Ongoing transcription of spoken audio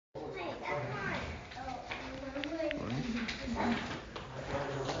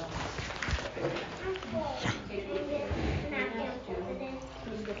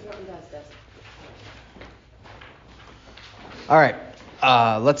All right,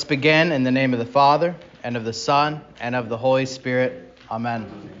 let's begin in the name of the Father, and of the Son, and of the Holy Spirit.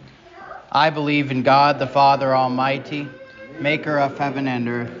 Amen. I believe in God, the Father Almighty, maker of heaven and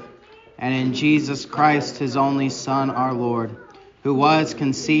earth, and in Jesus Christ, his only Son, our Lord, who was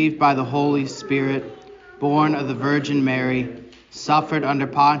conceived by the Holy Spirit, born of the Virgin Mary, suffered under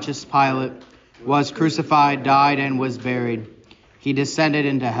Pontius Pilate, was crucified, died, and was buried. He descended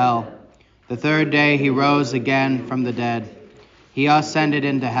into hell. The third day he rose again from the dead. He ascended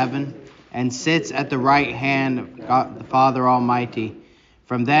into heaven and sits at the right hand of God, the Father Almighty.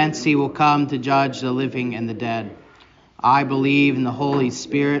 From thence he will come to judge the living and the dead. I believe in the Holy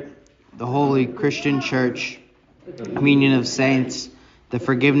Spirit, the holy Christian church, the communion of saints, the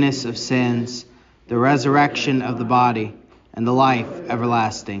forgiveness of sins, the resurrection of the body, and the life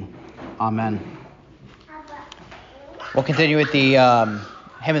everlasting. Amen. We'll continue with the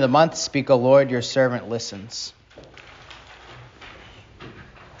hymn of the month, Speak, O Lord, your servant listens.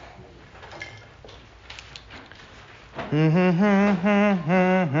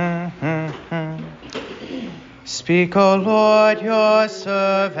 Speak, O Lord, your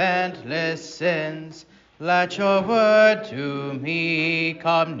servant listens. Let your word to me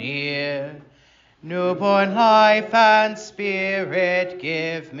come near. Newborn life and spirit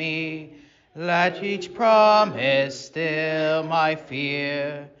give me. Let each promise still my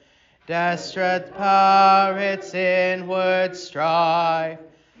fear. Desperate power its inward strife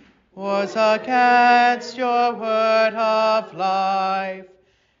was against your word of life.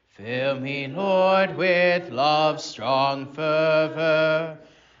 Fill me, Lord, with love's strong fervor,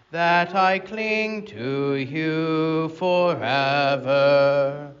 that I cling to you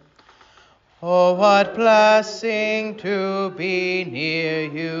forever. Oh, what blessing to be near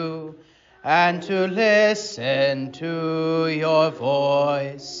you, and to listen to your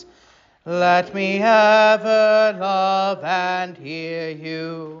voice. Let me ever love and hear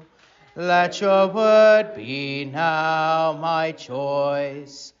you. Let your word be now my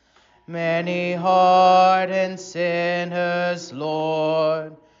choice. Many hardened sinners,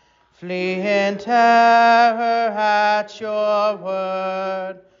 Lord, flee in terror at your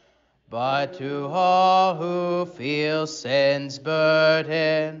word. But to all who feel sin's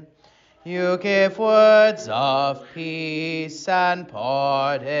burden, you give words of peace and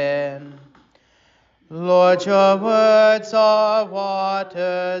pardon. Lord, your words are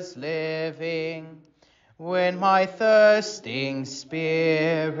waters living, when my thirsting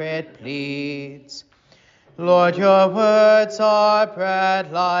spirit pleads. Lord, your words are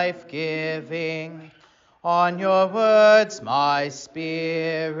bread life-giving, on your words my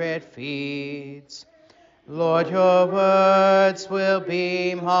spirit feeds. Lord, your words will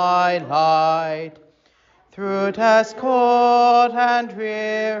be my light through this cold and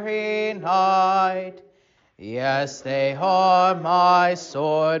dreary night. Yes, they are my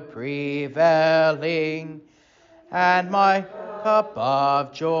sword prevailing, and my cup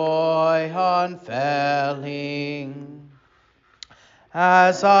of joy unfailing.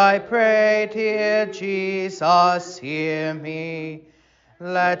 As I pray, dear Jesus, hear me.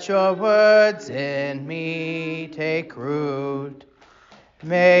 Let your words in me take root.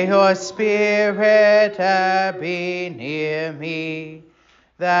 May your spirit ever be near me,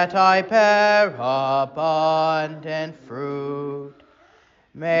 that I bear abundant fruit.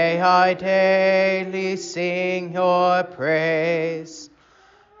 May I daily sing your praise,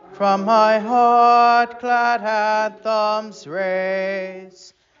 from my heart glad anthems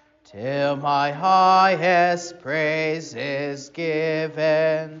raise, till my highest praise is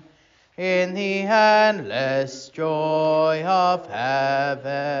given in the endless joy of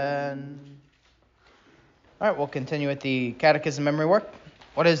heaven. All right, we'll continue with the catechism memory work.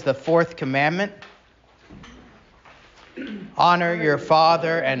 What is the fourth commandment? Honor your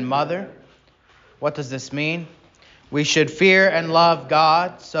father and mother. What does this mean? We should fear and love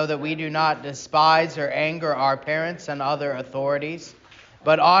God so that we do not despise or anger our parents and other authorities,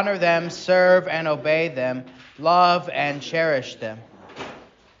 but honor them, serve and obey them, love and cherish them.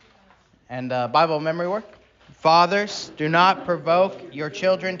 And Bible memory work. Fathers, do not provoke your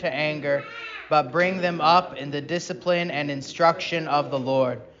children to anger, but bring them up in the discipline and instruction of the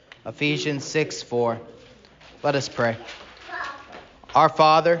Lord. Ephesians 6:4. Let us pray. Our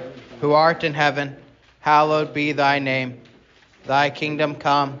Father, who art in heaven, hallowed be thy name. Thy kingdom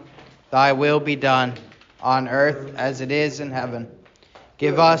come, thy will be done, on earth as it is in heaven.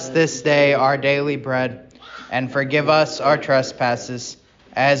 Give us this day our daily bread, and forgive us our trespasses,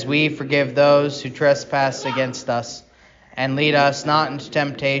 as we forgive those who trespass against us. And lead us not into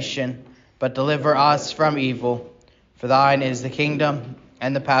temptation, but deliver us from evil. For thine is the kingdom,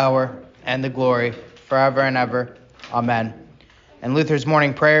 and the power, and the glory, forever and ever. Amen. And Luther's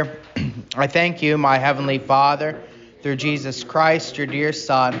morning prayer. I thank you, my heavenly Father, through Jesus Christ, your dear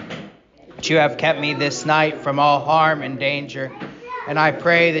Son, that you have kept me this night from all harm and danger. And I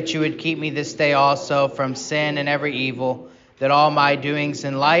pray that you would keep me this day also from sin and every evil, that all my doings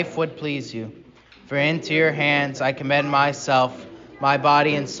in life would please you. For into your hands I commend myself, my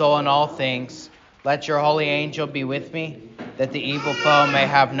body and soul and all things. Let your holy angel be with me, that the evil foe may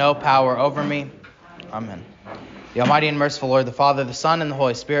have no power over me. Amen. The Almighty and merciful Lord, the Father, the Son, and the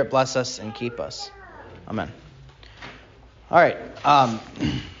Holy Spirit bless us and keep us. Amen. All right.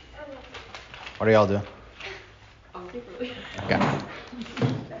 What are y'all doing? Okay.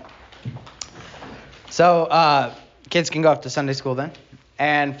 So, kids can go off to Sunday school then.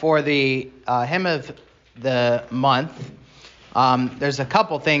 And for the hymn of the month, there's a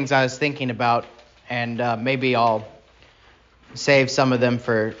couple things I was thinking about, and maybe I'll save some of them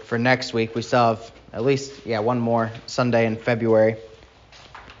for next week. We still have at least, one more Sunday in February.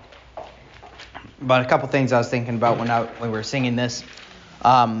 But a couple things I was thinking about when we were singing this.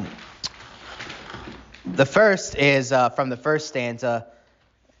 The first is from the first stanza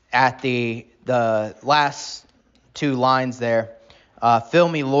at the last two lines there. Fill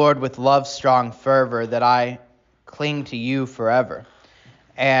me, Lord, with love's strong fervor, that I cling to you forever.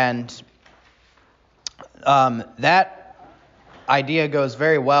 And that idea goes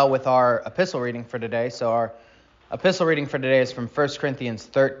very well with our epistle reading for today. So our epistle reading for today is from 1 Corinthians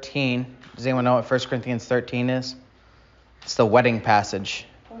 13. Does anyone know what 1 Corinthians 13 is? It's the wedding passage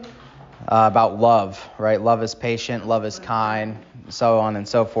about love, right? Love is patient, love is kind, so on and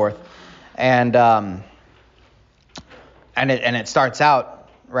so forth. And it starts out,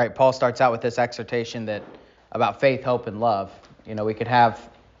 right? Paul starts out with this exhortation that about faith, hope, and love. You know, we could have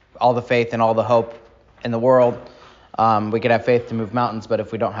all the faith and all the hope in the world. We could have faith to move mountains, but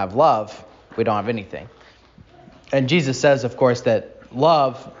if we don't have love, we don't have anything. And Jesus says, of course, that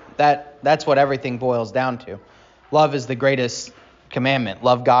love, that's what everything boils down to. Love is the greatest commandment.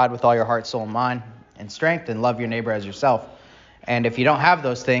 Love God with all your heart, soul, and mind, and strength, and love your neighbor as yourself. And if you don't have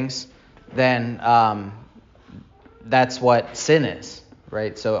those things, then that's what sin is,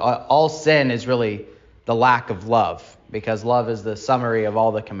 right? So all sin is really the lack of love, because love is the summary of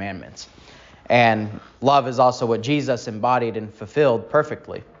all the commandments. And love is also what Jesus embodied and fulfilled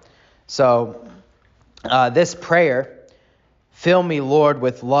perfectly. So this prayer, fill me, Lord,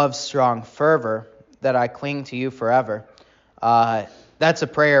 with love's strong fervor, that I cling to you forever. That's a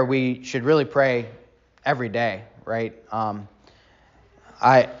prayer we should really pray every day, right?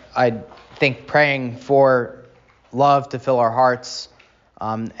 I think praying for love to fill our hearts,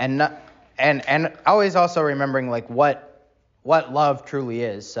 and always also remembering like what love truly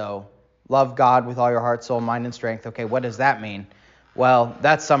is. So love God with all your heart, soul, mind, and strength. Okay, what does that mean? Well,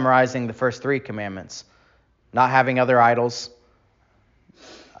 that's summarizing the first three commandments. Not having other idols,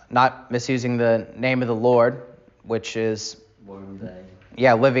 not misusing the name of the Lord, which is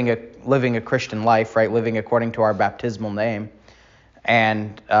living a Christian life, right? Living according to our baptismal name,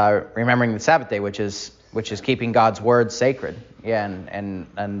 and remembering the Sabbath day, which is keeping God's word sacred.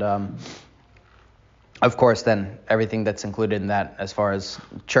 And of course, then everything that's included in that as far as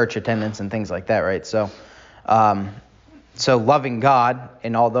church attendance and things like that, right? So loving God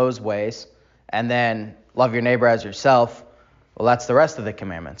in all those ways, and then love your neighbor as yourself. Well, that's the rest of the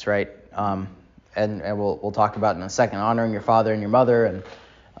commandments, right? And we'll talk about in a second, honoring your father and your mother,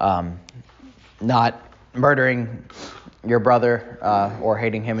 and not murdering your brother or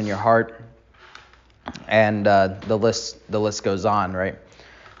hating him in your heart, and the list goes on, right?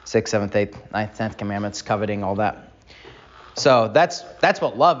 6th, 7th, 8th, 9th, 10th commandments, coveting, all that. So that's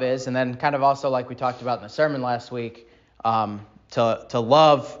what love is. And then kind of also like we talked about in the sermon last week, to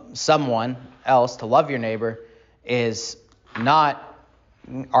love someone else, to love your neighbor, is not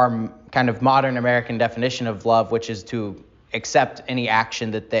our kind of modern American definition of love, which is to accept any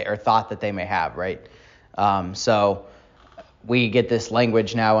action that they or thought that they may have, right? So we get this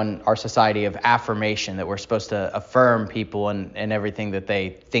language now in our society of affirmation, that we're supposed to affirm people and everything that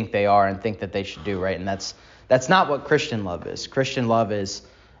they think they are and think that they should do, right? And that's not what Christian love is. Christian love is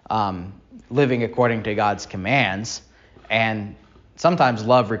living according to God's commands, and sometimes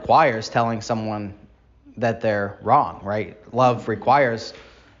love requires telling someone that they're wrong, right? Love requires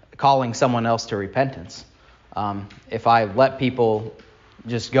calling someone else to repentance. If I let people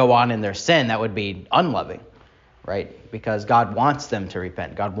just go on in their sin, that would be unloving, right? Because God wants them to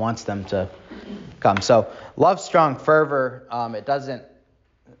repent. God wants them to come. So love, strong fervor, I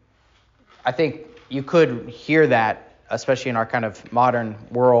think you could hear that, especially in our kind of modern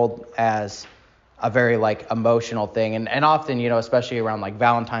world, as a very like emotional thing. And often, especially around like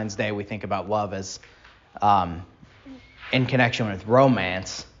Valentine's Day, we think about love as in connection with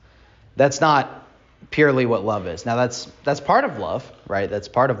romance, that's not purely what love is. Now, that's part of love, right? That's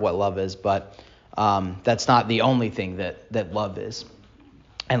part of what love is, but that's not the only thing that love is.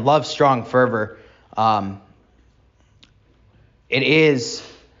 And love's strong fervor, it is...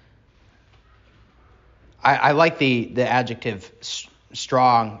 I like the adjective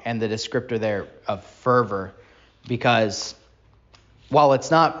strong and the descriptor there of fervor, because while it's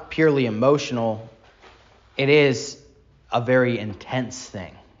not purely emotional, it is a very intense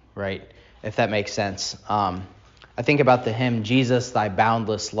thing, right? If that makes sense. I think about the hymn, Jesus, Thy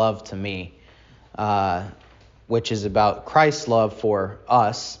Boundless Love to Me, which is about Christ's love for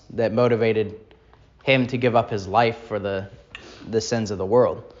us that motivated him to give up his life for the sins of the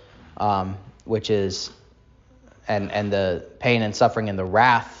world, which is... And the pain and suffering and the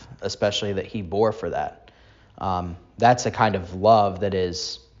wrath, especially, that he bore for that. That's a kind of love that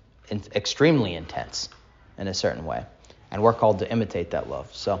is extremely intense in a certain way. And we're called to imitate that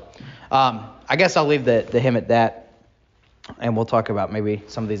love. So I guess I'll leave the hymn at that. And we'll talk about maybe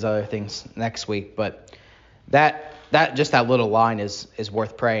some of these other things next week. But that little line is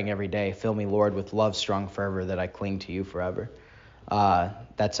worth praying every day. Fill me, Lord, with love's strong fervor that I cling to you forever.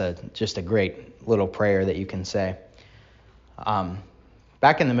 That's just a great little prayer that you can say.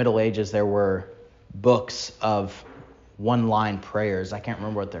 Back in the Middle Ages, there were books of one-line prayers. I can't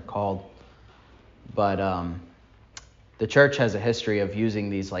remember what they're called, but the church has a history of using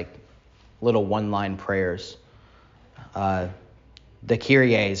these like little one-line prayers. The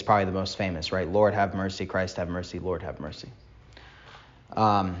Kyrie is probably the most famous, right? Lord have mercy, Christ have mercy, Lord have mercy.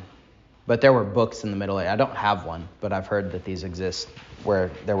 But there were books in the Middle Ages. I don't have one, but I've heard that these exist, where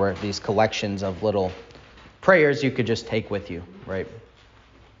there were these collections of little prayers you could just take with you, right?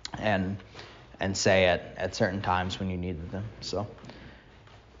 And say at certain times when you needed them. So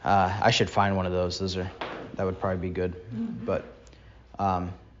I should find one of those. That would probably be good. Mm-hmm. But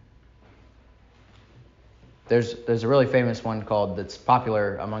there's a really famous one that's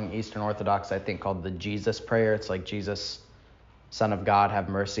popular among Eastern Orthodox, I think, called the Jesus prayer. It's like, Jesus, Son of God, have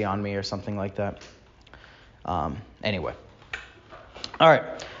mercy on me, or something like that. Anyway. All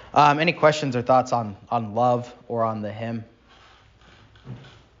right. Any questions or thoughts on love or on the hymn?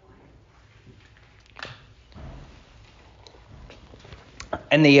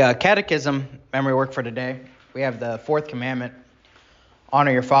 In the catechism memory work for today, we have the fourth commandment: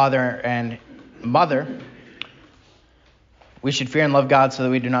 honor your father and mother. We should fear and love God so that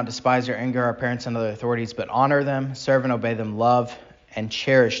we do not despise or anger our parents and other authorities, but honor them, serve and obey them, love and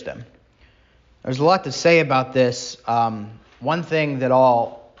cherish them. There's a lot to say about this. One thing that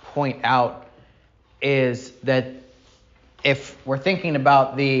I'll point out is that if we're thinking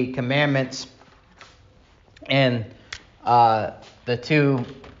about the commandments and the two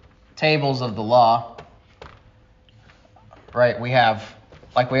tables of the law, right, we have,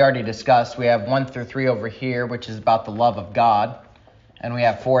 like we already discussed, we have 1 through 3 over here, which is about the love of God. And we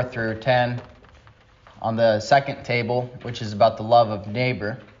have 4 through 10 on the second table, which is about the love of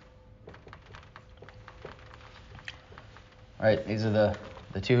neighbor. Right, these are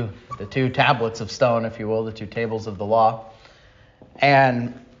the two tablets of stone, if you will, the two tables of the law.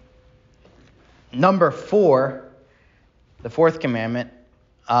 And number 4, the fourth commandment,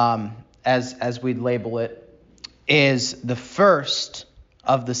 as we'd label it, is the first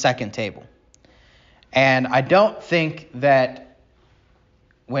of the second table. And I don't think that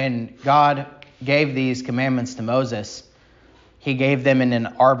when God gave these commandments to Moses, he gave them in an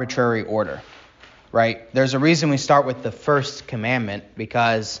arbitrary order, right? There's a reason we start with the first commandment,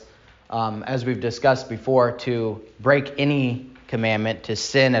 because as we've discussed before, to break any commandment, to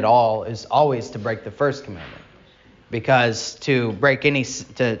sin at all, is always to break the first commandment. Because to break any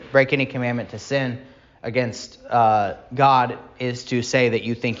commandment, to sin against God, is to say that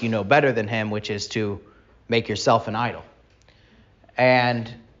you think you know better than him, which is to make yourself an idol.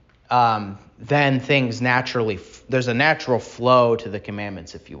 And then things naturally, there's a natural flow to the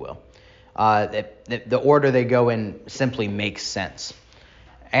commandments, if you will. The order they go in simply makes sense.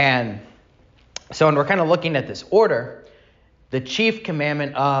 And so when we're kind of looking at this order, the chief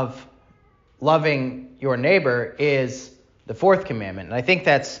commandment of loving your neighbor is the fourth commandment. And I think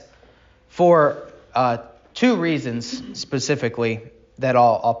that's for 2 reasons specifically that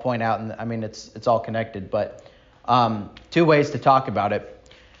I'll point out. And I mean, it's all connected, but 2 ways to talk about it.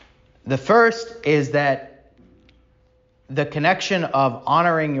 The first is that the connection of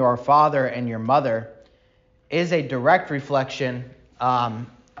honoring your father and your mother is a direct reflection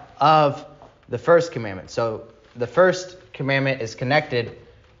of the first commandment. So the first commandment is connected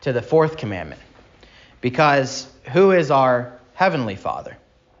to the fourth commandment, because who is our heavenly Father?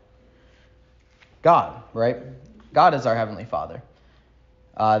 God, right? God is our Heavenly Father.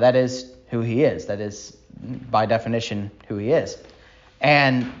 That is who He is. That is, by definition, who He is.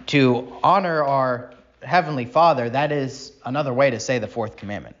 And to honor our Heavenly Father, that is another way to say the fourth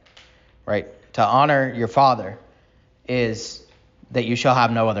commandment, right? To honor your Father is that you shall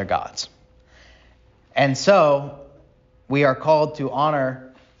have no other gods. And so we are called to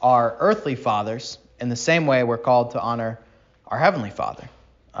honor our earthly fathers in the same way we're called to honor our Heavenly Father.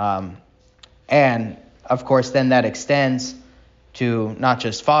 And, of course, then that extends to not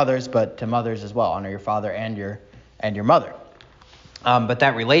just fathers, but to mothers as well. Honor your father and your mother. But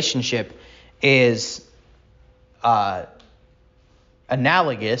that relationship is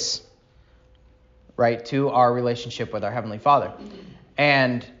analogous, right, to our relationship with our Heavenly Father.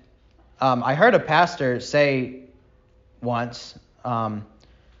 And I heard a pastor say once, heard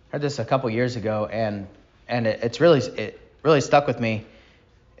this a couple years ago, and it really stuck with me.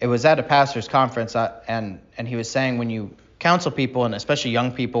 It was at a pastor's conference, and he was saying when you counsel people, and especially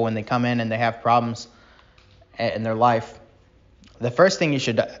young people, when they come in and they have problems in their life, the first thing you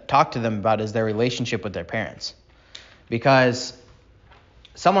should talk to them about is their relationship with their parents. Because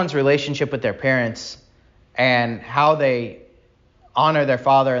someone's relationship with their parents and how they honor their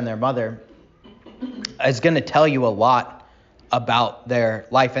father and their mother is going to tell you a lot about their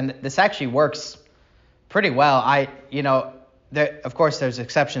life. And this actually works pretty well. Of course, there's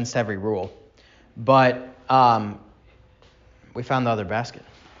exceptions to every rule. But we found the other basket.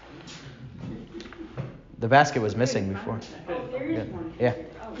 The basket was missing before. Oh, there is one. Yeah.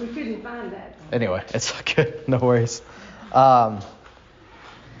 We couldn't find that. Anyway, it's good. No worries. But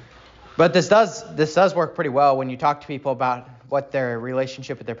this does work pretty well when you talk to people about what their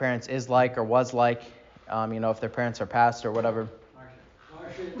relationship with their parents is like or was like. If their parents are passed or whatever.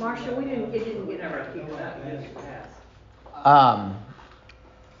 Marsha, it didn't get our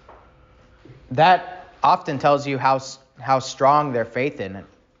that often tells you how strong their faith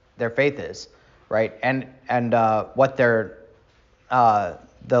is, right? And what their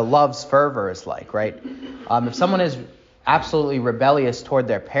the love's fervor is like, right? If someone is absolutely rebellious toward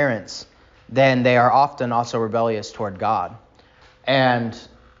their parents, then they are often also rebellious toward God. And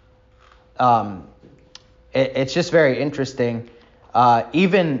it's just very interesting.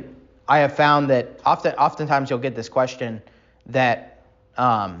 Even I have found that oftentimes you'll get this question that,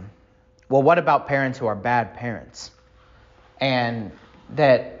 what about parents who are bad parents? And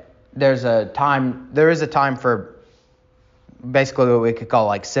that there is a time for basically what we could call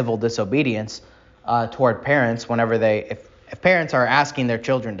like civil disobedience toward parents. Whenever if parents are asking their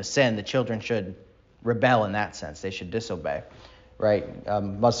children to sin, the children should rebel in that sense. They should disobey, right?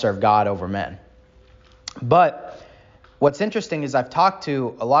 Must serve God over men. But what's interesting is I've talked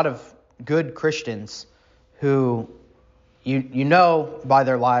to a lot of good Christians who you know by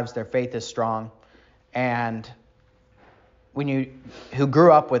their lives their faith is strong, and who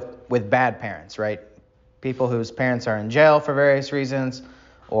grew up with bad parents, right? People whose parents are in jail for various reasons,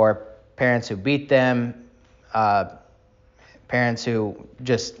 or parents who beat them, parents who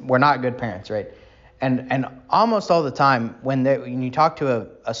just were not good parents, right? And almost all the time when you talk to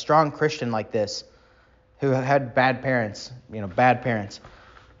a strong Christian like this, who had bad parents,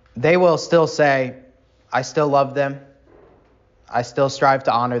 they will still say, I still love them. I still strive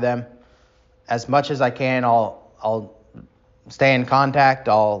to honor them. As much as I can, I'll stay in contact.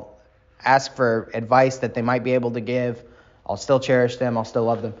 I'll ask for advice that they might be able to give. I'll still cherish them. I'll still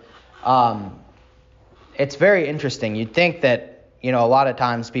love them. It's very interesting. You'd think that, a lot of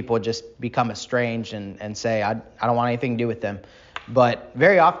times people would just become estranged and say, I don't want anything to do with them. But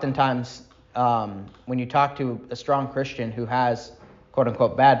very oftentimes, when you talk to a strong Christian who has, quote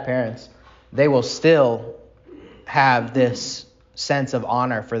unquote, bad parents, they will still have this sense of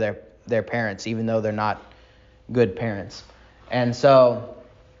honor for their parents, even though they're not good parents. And so,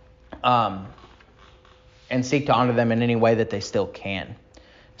 and seek to honor them in any way that they still can.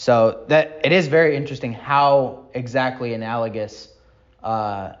 So that it is very interesting how exactly analogous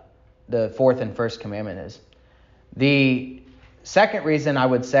the fourth and first commandment is. The second reason I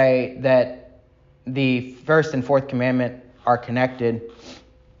would say that the first and fourth commandment are connected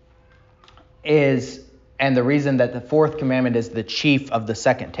and the reason that the fourth commandment is the chief of the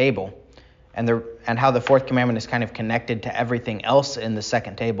second table, and how the fourth commandment is kind of connected to everything else in the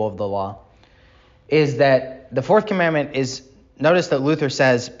second table of the law, is that the fourth commandment is, notice that Luther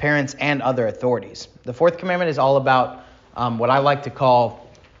says parents and other authorities. The fourth commandment is all about what I like to call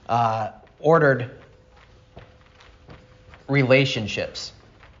ordered relationships.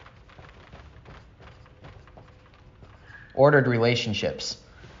 Ordered relationships.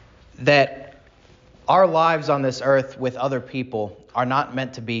 That our lives on this earth with other people are not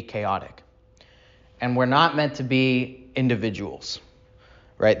meant to be chaotic. and we're not meant to be individuals,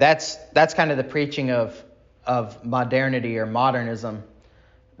 right? That's kind of the preaching of modernity or modernism,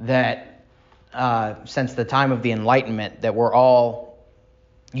 that since the time of the Enlightenment, that we're all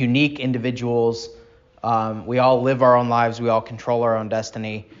unique individuals. We all live our own lives. We all control our own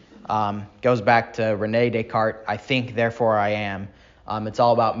destiny. Goes back to Rene Descartes, I think, therefore I am. It's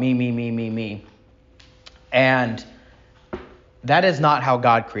all about me, me, me, me, me. And that is not how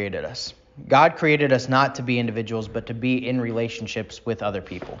God created us. God created us not to be individuals, but to be in relationships with other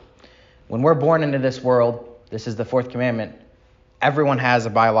people. When we're born into this world, this is the fourth commandment, everyone has a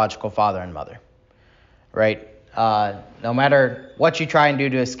biological father and mother, right? No matter what you try and do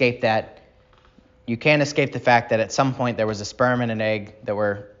to escape that, you can't escape the fact that at some point there was a sperm and an egg that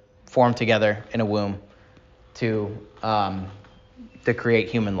were formed together in a womb to create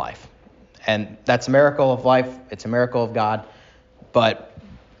human life. And that's a miracle of life. It's a miracle of God. But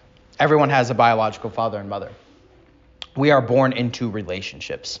everyone has a biological father and mother. We are born into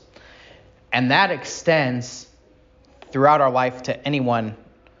relationships. And that extends throughout our life to anyone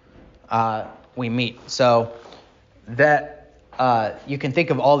we meet. So that you can think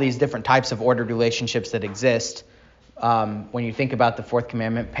of all these different types of ordered relationships that exist. When you think about the fourth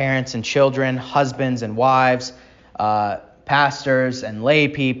commandment, parents and children, husbands and wives, pastors and lay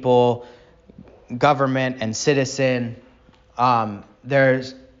people, government and citizen.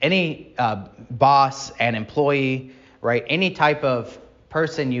 There's any boss and employee, right? Any type of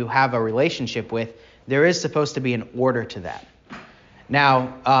person you have a relationship with, there is supposed to be an order to that.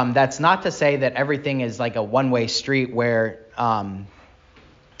 Now, that's not to say that everything is like a one-way street where,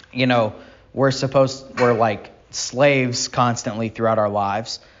 we're like slaves constantly throughout our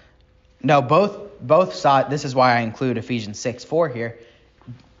lives. No, both sides. This is why I include Ephesians 6:4 here.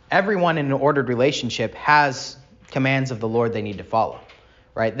 Everyone in an ordered relationship has commands of the Lord they need to follow,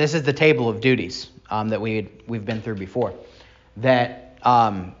 right? This is the table of duties that we've been through before. That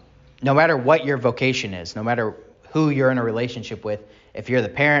no matter what your vocation is, no matter who you're in a relationship with, if you're the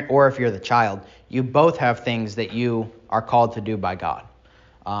parent or if you're the child, you both have things that you are called to do by God.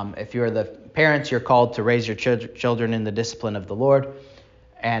 If you're the parents, you're called to raise your children in the discipline of the Lord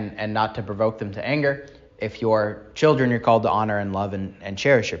and not to provoke them to anger. If you're children, you're called to honor and love and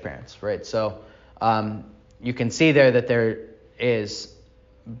cherish your parents, right? So you can see there that there is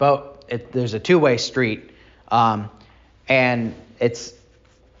there's a two-way street, and it's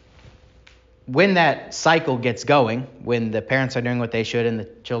when that cycle gets going, when the parents are doing what they should and the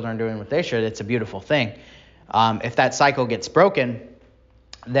children are doing what they should, it's a beautiful thing. If that cycle gets broken,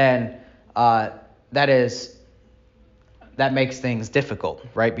 then that makes things difficult,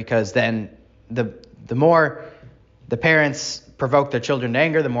 right? Because then the more the parents provoke their children to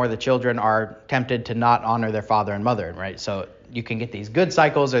anger, the more the children are tempted to not honor their father and mother, right? So you can get these good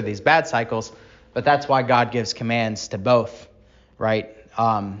cycles or these bad cycles, but that's why God gives commands to both, right?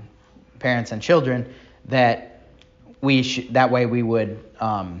 Parents and children, that that way we would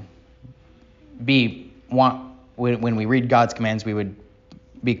when we read God's commands, we would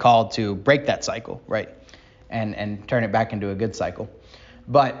be called to break that cycle, right? And turn it back into a good cycle.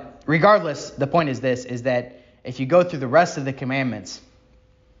 But regardless, the point is this, is that if you go through the rest of the commandments,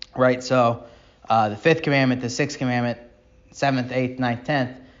 right? So the fifth commandment, the sixth commandment, 7th, 8th, 9th,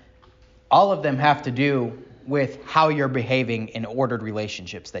 10th, all of them have to do with how you're behaving in ordered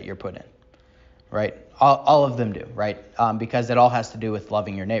relationships that you're put in, right? All of them do, right? Because it all has to do with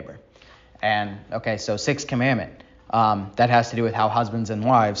loving your neighbor. And, okay, so sixth commandment, that has to do with how husbands and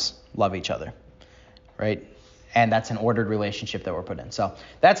wives love each other, right? And that's an ordered relationship that we're put in. So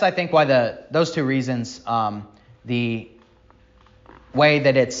that's, I think, why those two reasons, the way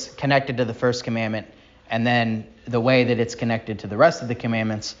that it's connected to the first commandment and then the way that it's connected to the rest of the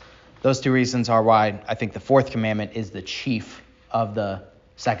commandments, those two reasons are why I think the fourth commandment is the chief of the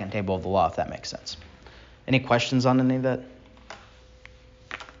second table of the law, if that makes sense. Any questions on any of that?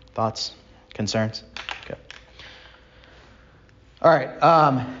 Thoughts? Concerns? Okay. All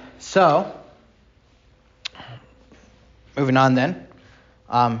right. So moving on then.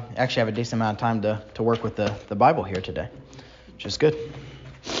 Actually have a decent amount of time to work with the Bible here today, which is good.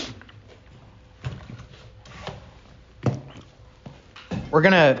 We're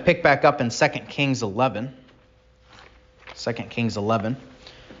going to pick back up in 2 Kings 11. 2 Kings 11.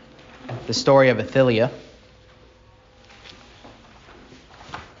 The story of Athaliah.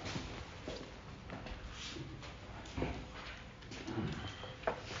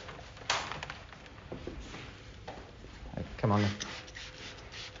 Come on.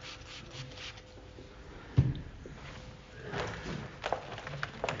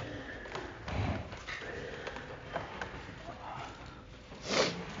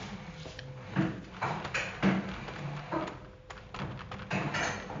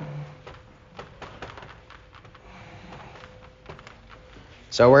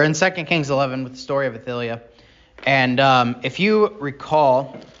 So we're in 2 Kings 11 with the story of Athaliah. And if you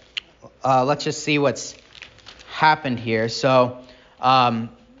recall, let's just see what's happened here. So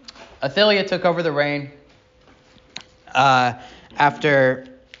Athaliah took over the reign after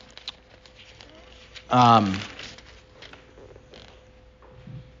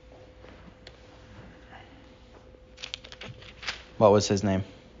what was his name?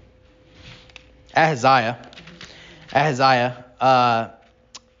 Ahaziah.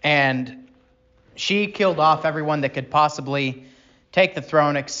 And she killed off everyone that could possibly take the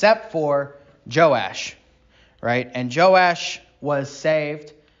throne except for Joash, right? And Joash was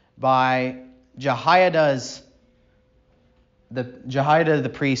saved by Jehoiada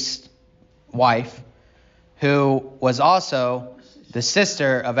the priest's wife, who was also the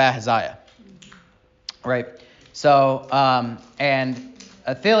sister of Ahaziah, right? So, and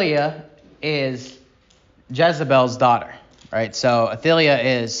Athaliah is Jezebel's daughter, right? So Athaliah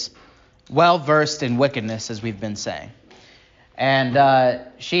is well versed in wickedness, as we've been saying, and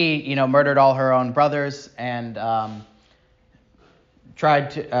she, murdered all her own brothers and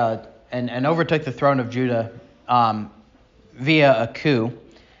tried to and overtook the throne of Judah via a coup,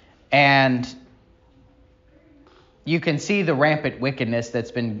 and you can see the rampant wickedness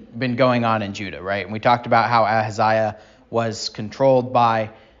that's been going on in Judah, right? And we talked about how Ahaziah was controlled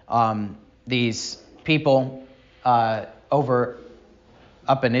by these people over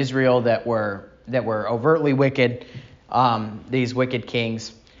up in Israel that were overtly wicked, these wicked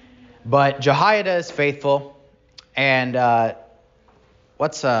kings. But Jehoiada is faithful, and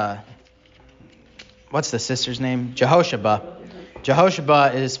what's the sister's name?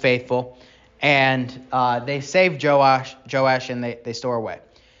 Jehoshaphat is faithful, and they save Joash, and they store away.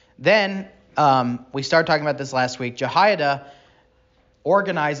 Then we started talking about this last week. Jehoiada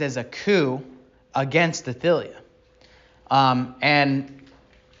organizes a coup against Athaliah. And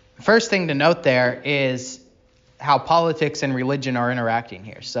first thing to note there is how politics and religion are interacting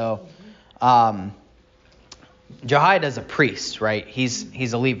here. So Jehoiada is a priest, right?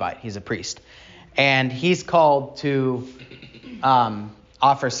 He's a Levite. He's a priest. And he's called to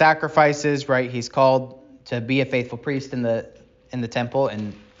offer sacrifices, right? He's called to be a faithful priest in the temple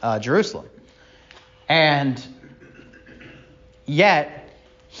in Jerusalem. And yet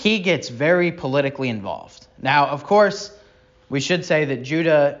he gets very politically involved. Now, of course, we should say that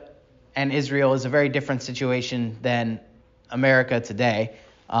Judah and Israel is a very different situation than America today,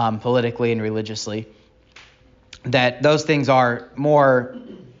 politically and religiously. That those things are more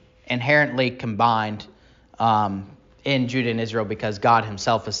inherently combined in Judah and Israel because God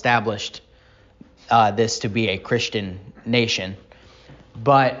himself established this to be a Christian nation.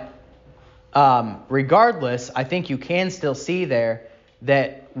 But regardless, I think you can still see there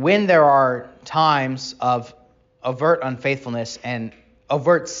that when there are times of overt unfaithfulness and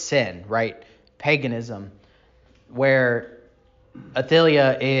overt sin, right, paganism, where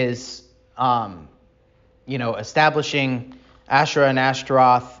Athaliah is, establishing Asherah and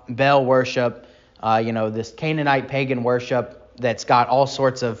Ashtaroth, Baal worship, this Canaanite pagan worship that's got all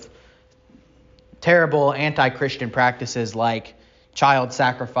sorts of terrible anti-Christian practices like child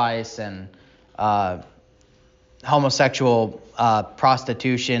sacrifice and homosexual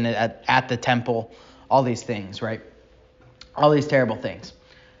prostitution at the temple, all these things, right? All these terrible things.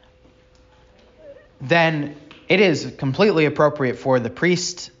 Then it is completely appropriate for the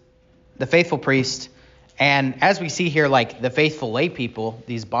priest, the faithful priest, and as we see here, like the faithful lay people,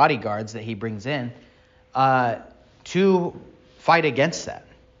 these bodyguards that he brings in, to fight against that.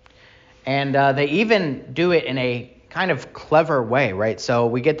 And they even do it in a kind of clever way, right? So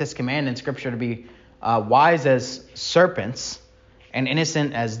we get this command in Scripture to be wise as serpents and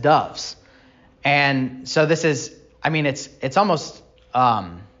innocent as doves. And so this is, it's almost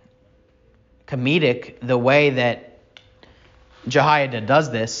comedic the way that Jehoiada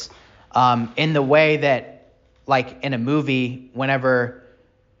does this, in the way that, like in a movie, whenever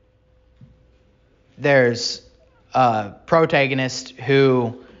there's a protagonist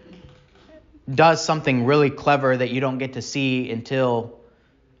who does something really clever that you don't get to see until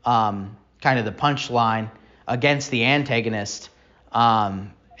kind of the punchline against the antagonist,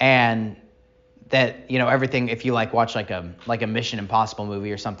 and that, everything, if you watch like a Mission Impossible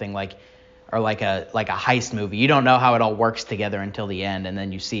movie or something, or like a heist movie, you don't know how it all works together until the end, and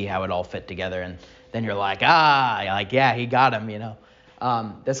then you see how it all fit together, and then you're like, yeah, he got him,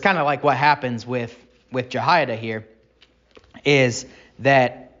 That's kind of like what happens with Jehoiada here, is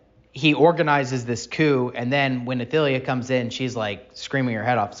that he organizes this coup, and then when Athaliah comes in, she's like screaming her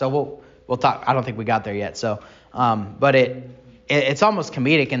head off. So we'll talk. I don't think we got there yet. So, but it's almost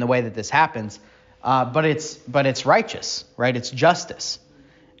comedic in the way that this happens, but it's righteous, right? It's justice.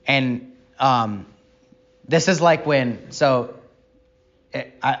 And this is like when, so I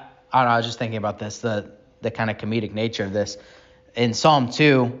don't know, I was just thinking about this, the kind of comedic nature of this. In Psalm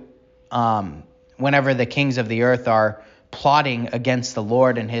 2, whenever the kings of the earth are plotting against the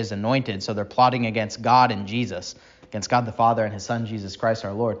Lord and his anointed, so they're plotting against God and Jesus, against God the Father and his Son, Jesus Christ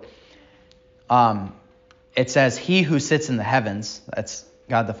our Lord, it says, he who sits in the heavens, that's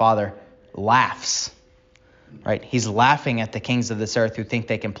God the Father, laughs, right? He's laughing at the kings of this earth who think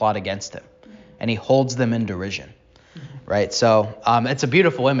they can plot against him, and he holds them in derision, right? So it's a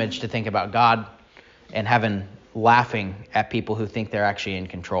beautiful image to think about God in heaven laughing at people who think they're actually in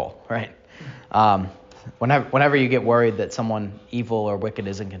control, right? Whenever you get worried that someone evil or wicked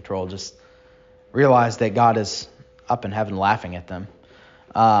is in control, just realize that God is up in heaven laughing at them,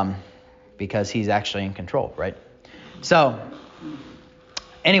 because he's actually in control, right? So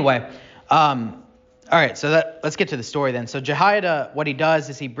anyway, all right, so let's get to the story then. So Jehoiada, what he does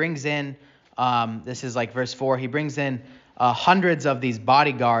is he brings in, this is like verse 4, he brings in hundreds of these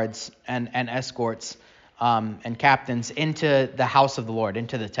bodyguards and escorts and captains into the house of the Lord,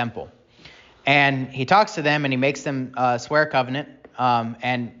 into the temple. And he talks to them and he makes them swear a covenant.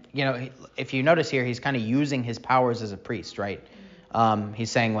 And, if you notice here, he's kind of using his powers as a priest, right?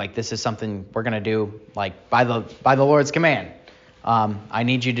 He's saying, like, this is something we're going to do, like, by the Lord's command. I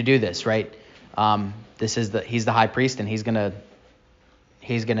need you to do this, right? He's the high priest, and he's gonna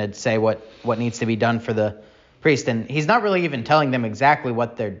say what needs to be done for the priest. And he's not really even telling them exactly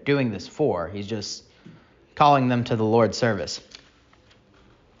what they're doing this for. He's just calling them to the Lord's service.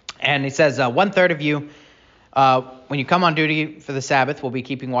 And he says, 1/3 of you, when you come on duty for the Sabbath, will be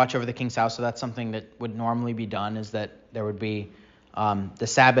keeping watch over the king's house. So that's something that would normally be done, is that there would be, the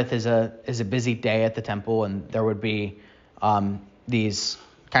Sabbath is a busy day at the temple, and there would be these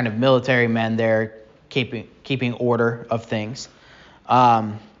kind of military men there keeping order of things.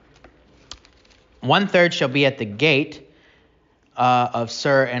 1/3 shall be at the gate of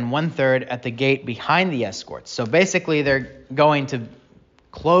Sur, and 1/3 at the gate behind the escorts. So basically, they're going to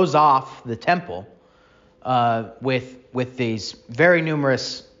close off the temple with these very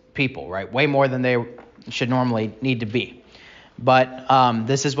numerous people, right? Way more than they should normally need to be. But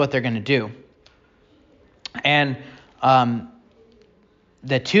this is what they're going to do. And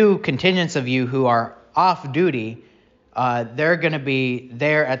the two contingents of you who are off duty, they're going to be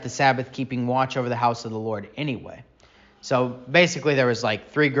there at the Sabbath keeping watch over the house of the Lord anyway. So basically there was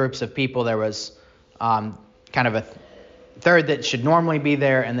like three groups of people. There was kind of a third that should normally be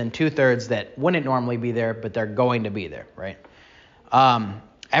there, and then 2/3 that wouldn't normally be there, but they're going to be there, right?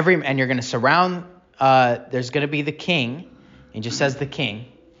 And you're going to surround, there's going to be the king. He just says the king,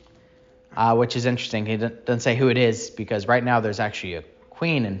 which is interesting. He doesn't say who it is, because right now there's actually a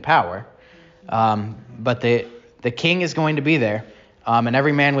queen in power. But the king is going to be there, and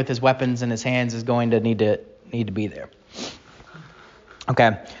every man with his weapons in his hands is going to need to be there.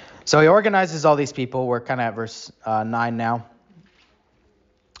 Okay, so he organizes all these people. We're kind of at verse 9 now.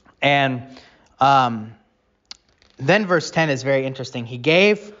 And then verse 10 is very interesting. He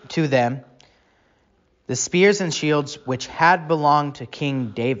gave to them the spears and shields which had belonged to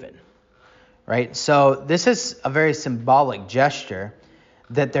King David. Right? So this is a very symbolic gesture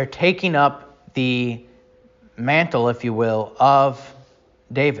that they're taking up the mantle, if you will, of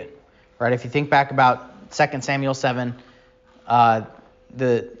David. Right? If you think back about 2 Samuel 7,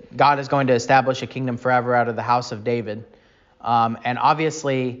 God is going to establish a kingdom forever out of the house of David. And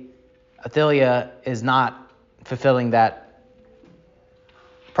obviously, Athaliah is not fulfilling that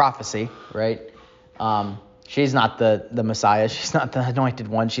prophecy, right? She's not the Messiah. She's not the anointed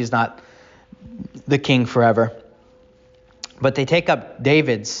one. She's not the king forever. But they take up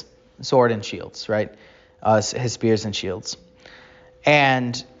David's sword and shields, right? His spears and shields.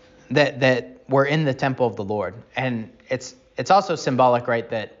 And that were in the temple of the Lord. And it's also symbolic, right,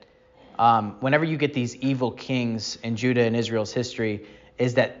 that whenever you get these evil kings in Judah and Israel's history,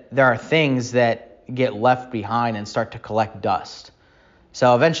 is that there are things that get left behind and start to collect dust.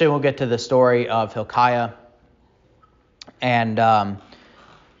 So eventually we'll get to the story of Hilkiah, and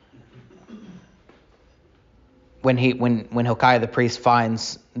when Hilkiah the priest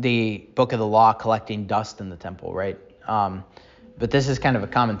finds the book of the law collecting dust in the temple, right? But this is kind of a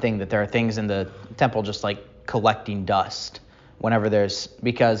common thing, that there are things in the temple just like collecting dust whenever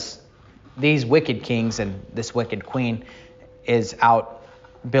because these wicked kings and this wicked queen is out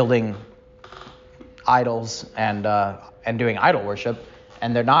building idols and doing idol worship,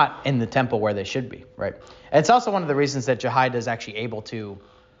 and they're not in the temple where they should be, right? And it's also one of the reasons that Jehoiada is actually able to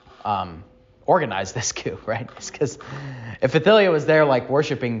organize this coup, right? It's because if Athaliah was there like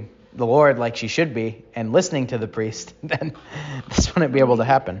worshiping the Lord like she should be and listening to the priest, then this wouldn't be able to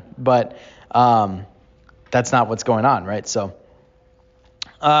happen. But that's not what's going on, right? So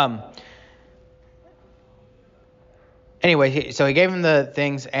anyway, so he gave him the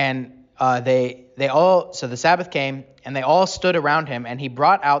things, and they all, so the Sabbath came, and they all stood around him, and he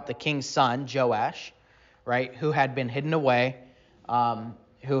brought out the king's son, Joash, right, who had been hidden away,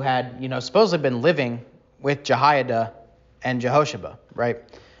 who had, supposedly been living with Jehoiada and Jehoshaphat, right?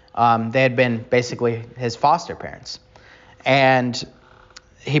 They had been basically his foster parents. And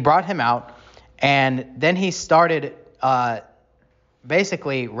he brought him out, and then he started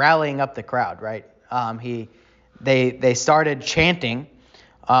basically rallying up the crowd, right? They started chanting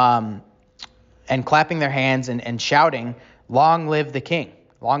and clapping their hands and shouting, "Long live the king!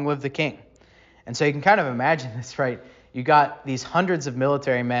 Long live the king!" And so you can kind of imagine this, right? You got these hundreds of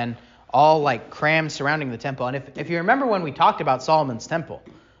military men all like crammed surrounding the temple. And if you remember when we talked about Solomon's temple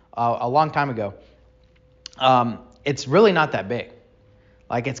a long time ago, it's really not that big.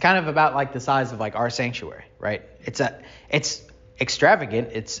 Like it's kind of about like the size of like our sanctuary, right? It's extravagant,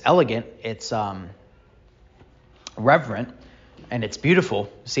 it's elegant, it's reverent, and it's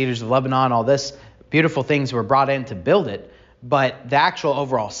beautiful. Cedars of Lebanon, all this beautiful things were brought in to build it, but the actual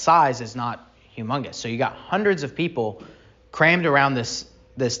overall size is not humongous. So you got hundreds of people crammed around this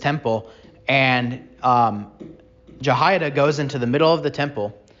temple, and Jehoiada goes into the middle of the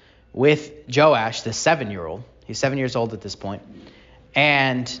temple with Joash, the 7-year-old. He's 7 years old at this point,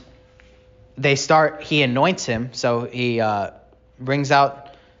 and he anoints him. So he brings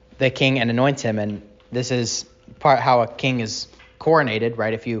out the king and anoints him, and this is part how a king is coronated,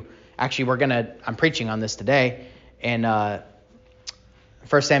 right? I'm preaching on this today in 1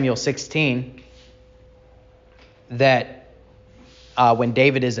 Samuel 16, that when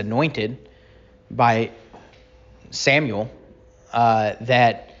David is anointed by Samuel,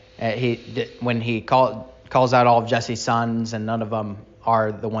 when he calls out all of Jesse's sons, and none of them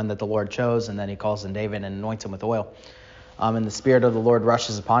are the one that the Lord chose, and then he calls in David and anoints him with oil, and the Spirit of the Lord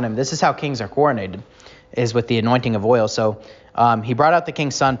rushes upon him. This is how kings are coronated, is with the anointing of oil. So he brought out the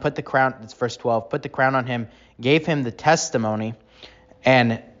king's son, put the crown, it's verse 12, put the crown on him, gave him the testimony,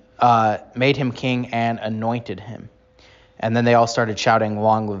 and made him king and anointed him. And then they all started shouting,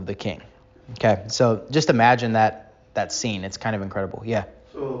 "Long live the king." Okay, so just imagine that scene. It's kind of incredible. Yeah.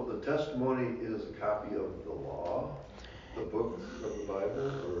 So the testimony is a copy of the law, the book of the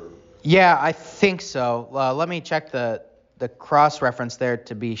Bible, or? Yeah, I think so. Let me check the cross-reference there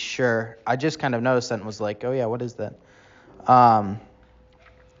to be sure. I just kind of noticed that and was like, oh yeah, what is that? Yeah,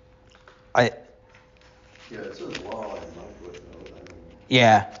 it says law in my footnote.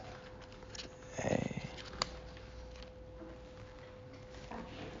 Yeah.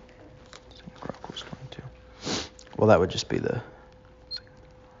 Well, that would just be the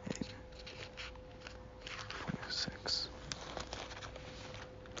 26.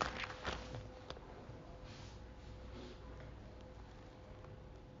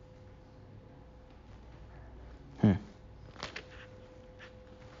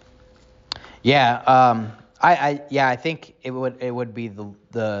 Yeah, I think it would be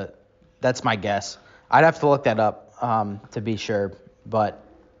the that's my guess. I'd have to look that up to be sure, but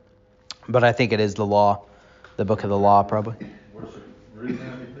I think it is the law, the book of the law, probably. Where's it written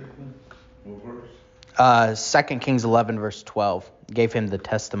at, you think, then? What verse? 2 Kings 11 verse 12 gave him the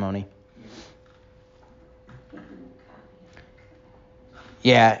testimony.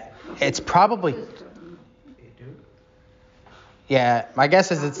 Yeah, it's probably. Yeah, my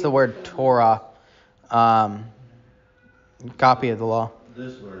guess is it's the word Torah, copy of the law.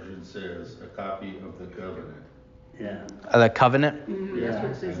 This version says a copy of the covenant. Yeah. The covenant? Mm-hmm. Yeah, That's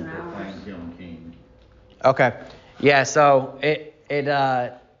what it says in and ours. proclaimed him king. Okay. Yeah, so it in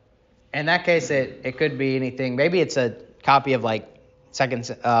that case it could be anything. Maybe it's a copy of like 2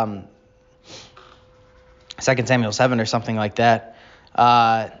 Samuel 7 or something like that.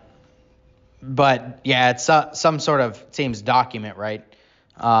 But yeah, it's some sort of seems document, right?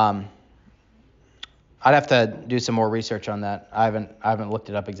 I'd have to do some more research on that. I haven't looked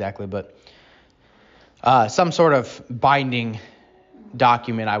it up exactly, but some sort of binding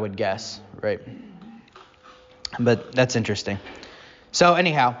document, I would guess, right? But that's interesting. So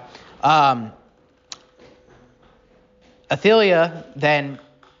anyhow, Athaliah then,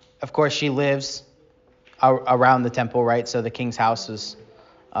 of course, she lives around the temple, right? So the king's house is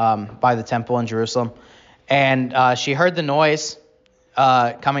by the temple in Jerusalem. And she heard the noise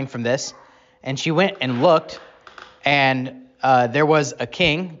coming from this, and she went and looked, and there was a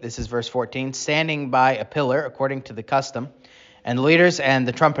king, this is verse 14, standing by a pillar according to the custom, and the leaders and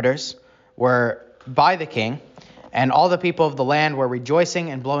the trumpeters were by the king, and all the people of the land were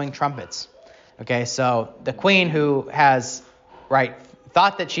rejoicing and blowing trumpets. Okay, so the queen who has, right,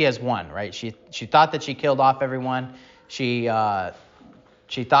 thought that she has won, right? She thought that she killed off everyone. She thought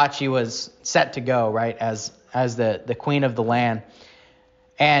she was set to go, right, as the queen of the land.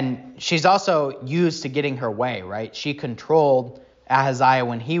 And she's also used to getting her way, right? She controlled Ahaziah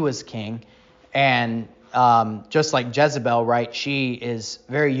when he was king. And just like Jezebel, right, she is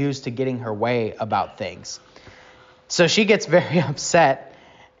very used to getting her way about things. So she gets very upset,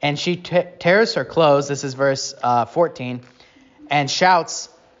 and she tears her clothes. This is verse 14, and shouts,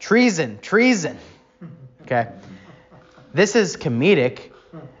 "Treason, treason." Okay. This is comedic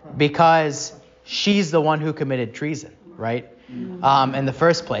because she's the one who committed treason, right? In the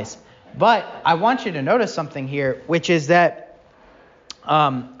first place. But I want you to notice something here, which is that,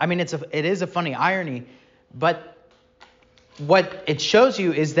 it is a funny irony, but what it shows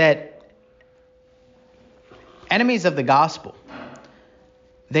you is that enemies of the gospel,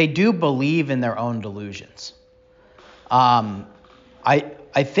 they do believe in their own delusions. I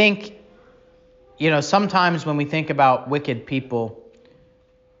think, sometimes when we think about wicked people,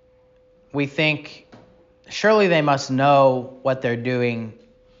 we think, surely they must know what they're doing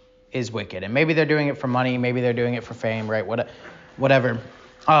is wicked. And maybe they're doing it for money, maybe they're doing it for fame, right? Whatever.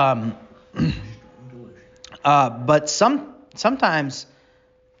 But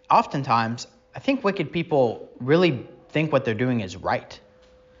oftentimes, I think wicked people really think what they're doing is right.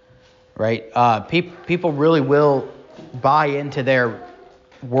 Right? People really will buy into their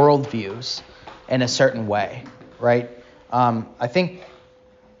worldviews in a certain way, right? I think,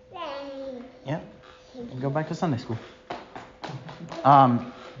 yeah, go back to Sunday school.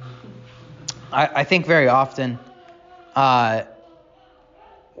 I think very often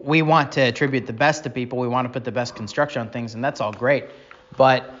we want to attribute the best to people. We want to put the best construction on things, and that's all great.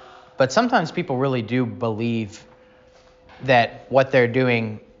 But sometimes people really do believe that what they're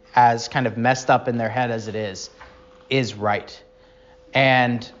doing, as kind of messed up in their head as it is right.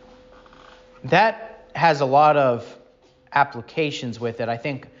 And that has a lot of applications with it. I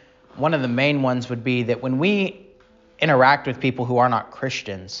think one of the main ones would be that when we interact with people who are not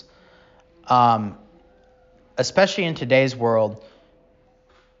Christians, especially in today's world,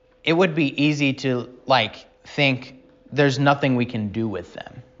 it would be easy to think there's nothing we can do with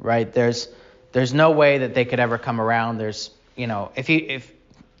them, right? There's no way that they could ever come around. There's,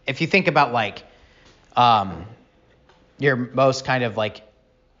 if you think about your most kind of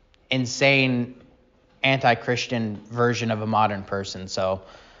insane anti-Christian version of a modern person. So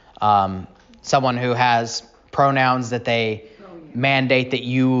someone who has pronouns that they mandate that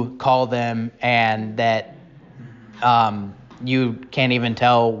you call them, and that you can't even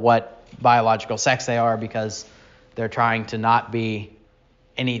tell what biological sex they are because they're trying to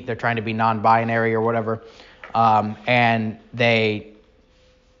they're trying to be non-binary or whatever. And they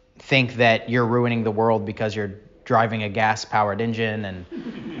think that you're ruining the world because you're driving a gas-powered engine, and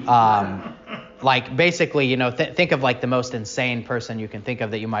basically, think of the most insane person you can think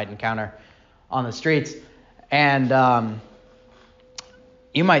of that you might encounter on the streets, and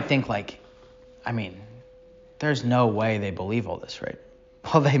you might think there's no way they believe all this, right?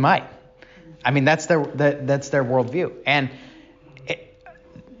 Well, they might. That's their worldview, and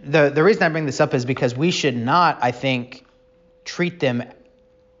the reason I bring this up is because we should not, I think, treat them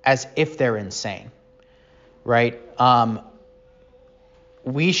as if they're insane, right?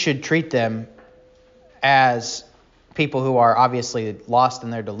 We should treat them as people who are obviously lost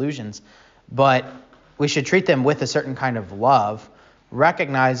in their delusions, but we should treat them with a certain kind of love,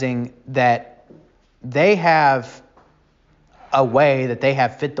 recognizing that they have a way that they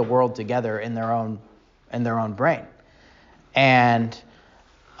have fit the world together in their own brain. And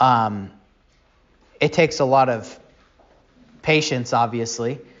it takes a lot of patience,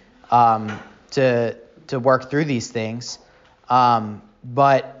 obviously, to work through these things,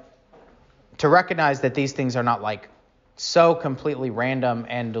 but to recognize that these things are not so completely random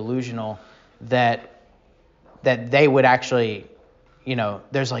and delusional that they would actually,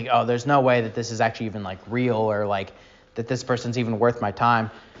 there's no way that this is actually even real, or that this person's even worth my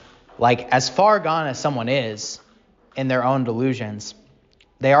time. As far gone as someone is in their own delusions,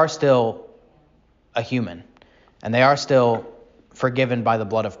 they are still a human, and they are still forgiven by the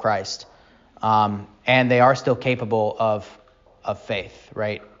blood of Christ, and they are still capable of faith,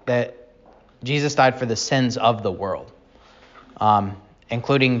 right? That Jesus died for the sins of the world,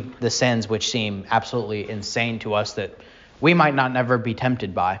 including the sins which seem absolutely insane to us that we might not never be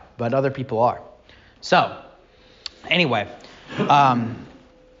tempted by, but other people are. So, anyway,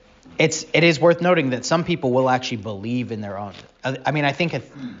 it is worth noting that some people will actually believe in their own. I mean, I think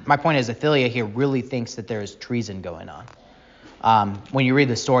my point is Athaliah here really thinks that there is treason going on. When you read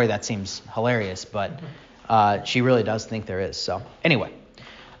the story, that seems hilarious, but she really does think there is. So anyway,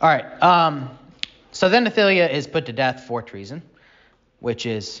 all right. So then Athaliah is put to death for treason, which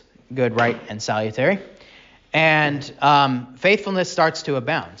is good, right, and salutary. And faithfulness starts to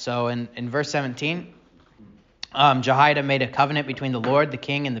abound. So in verse 17, Jehoiada made a covenant between the Lord, the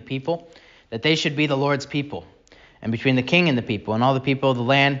king, and the people, that they should be the Lord's people, and between the king and the people. And all the people of the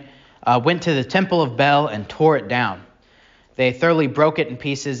land went to the temple of Baal and tore it down. They thoroughly broke it in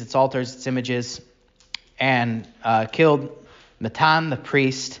pieces, its altars, its images, and killed Mattan, the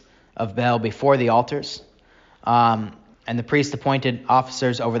priest of Baal, before the altars. And the priest appointed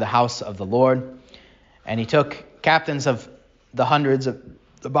officers over the house of the Lord. And he took captains of the hundreds of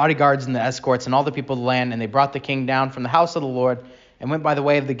the bodyguards and the escorts and all the people of the land, and they brought the king down from the house of the Lord and went by the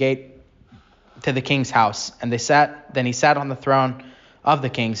way of the gate to the king's house. And then he sat on the throne of the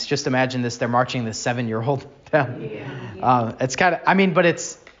kings. Just imagine this, they're marching this 7-year-old down. It's kind of,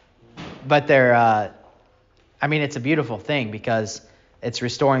 it's a beautiful thing because it's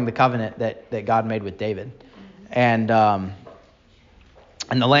restoring the covenant that God made with David. And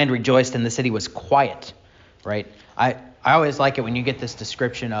the land rejoiced and the city was quiet, right? I always like it when you get this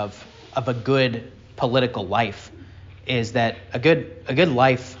description of a good political life, is that a good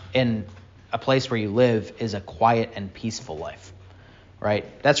life in a place where you live is a quiet and peaceful life, right?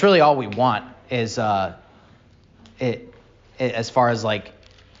 That's really all we want is it as far as like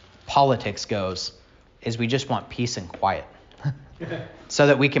politics goes, is we just want peace and quiet so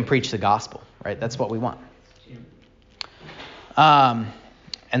that we can preach the gospel, right? That's what we want.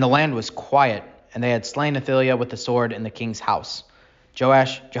 And the land was quiet, and they had slain Athaliah with the sword in the king's house.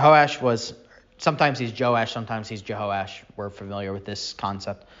 Jehoash was, sometimes he's Joash, sometimes he's Jehoash. We're familiar with this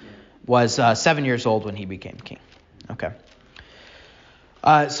concept. Was 7 years old when he became king. Okay.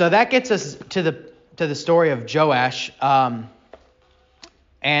 So that gets us to the story of Joash.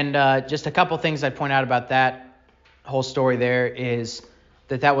 And just a couple things I'd point out about that whole story there is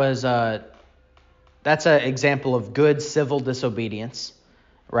that's an example of good civil disobedience,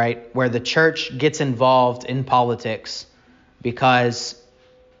 right? Where the church gets involved in politics because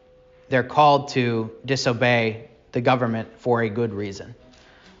they're called to disobey the government for a good reason.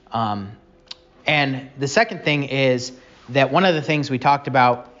 And the second thing is that one of the things we talked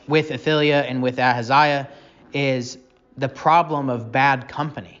about with Athaliah and with Ahaziah is the problem of bad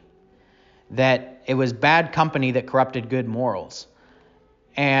company. That it was bad company that corrupted good morals.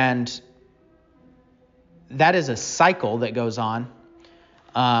 And that is a cycle that goes on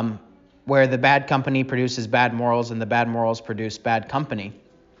where the bad company produces bad morals and the bad morals produce bad company.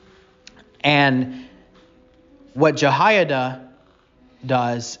 And what Jehoiada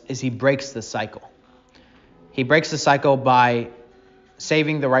does is he breaks the cycle. He breaks the cycle by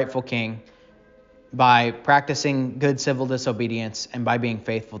saving the rightful king, by practicing good civil disobedience, and by being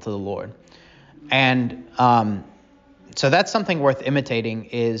faithful to the Lord. And so that's something worth imitating,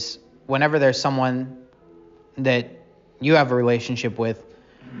 is whenever there's someone that you have a relationship with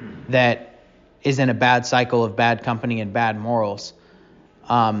that is in a bad cycle of bad company and bad morals,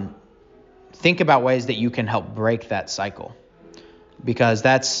 think about ways that you can help break that cycle, because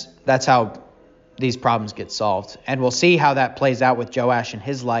that's how these problems get solved. And we'll see how that plays out with Joash in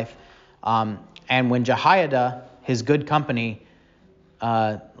his life. And when Jehoiada, his good company,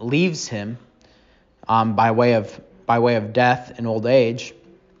 leaves him by way of death and old age,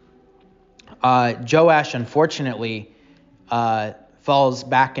 Joash unfortunately falls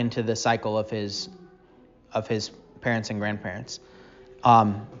back into the cycle of his parents and grandparents.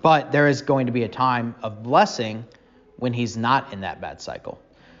 But there is going to be a time of blessing when he's not in that bad cycle.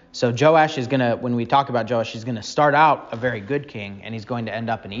 So Joash is when we talk about Joash, he's going to start out a very good king, and he's going to end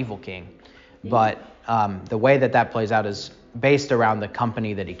up an evil king. But the way that plays out is based around the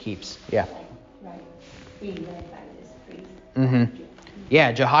company that he keeps. Yeah. Right. Being led by this priest. Mm-hmm.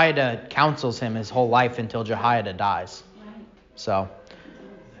 Yeah, Jehoiada counsels him his whole life until Jehoiada dies. Right. So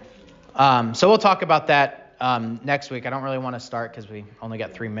we'll talk about that next week. I don't really want to start because we only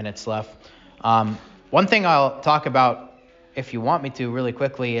got 3 minutes left. One thing I'll talk about, if you want me to, really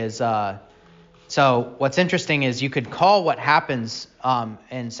quickly is, so what's interesting is you could call what happens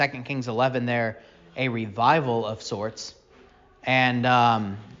in 2 Kings 11 there a revival of sorts.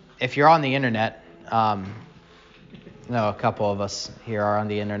 And if you're on the internet, a couple of us here are on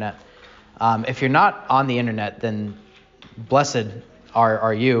the internet. If you're not on the internet, then blessed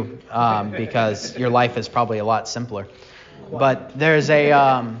are you, because your life is probably a lot simpler. But there's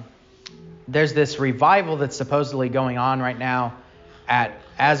this revival that's supposedly going on right now at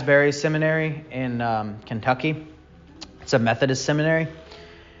Asbury Seminary in Kentucky. It's a Methodist seminary.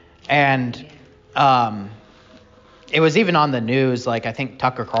 And it was even on the news. Like, I think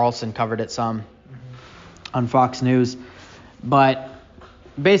Tucker Carlson covered it some on Fox News. But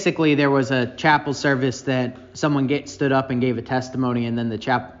basically, there was a chapel service that someone stood up and gave a testimony, and then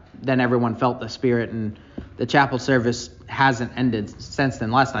then everyone felt the Spirit, and the chapel service hasn't ended since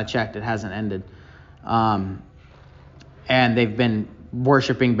then. Last I checked, it hasn't ended. And they've been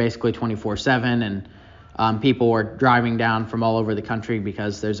worshiping basically 24/7, and people were driving down from all over the country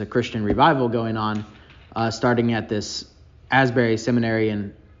because there's a Christian revival going on, starting at this Asbury Seminary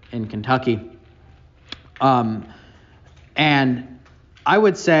in Kentucky. And I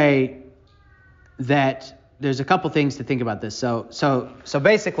would say that there's a couple things to think about this. So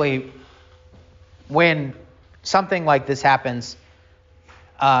basically, when something like this happens,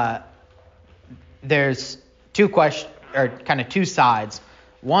 there's two sides.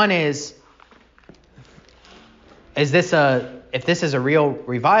 One is if this is a real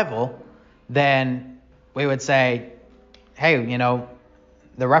revival, then we would say, hey,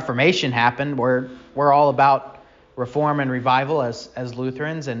 the Reformation happened. We're all about reform and revival as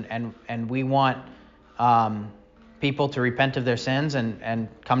Lutherans, and we want people to repent of their sins and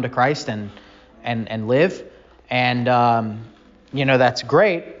come to Christ and live. And that's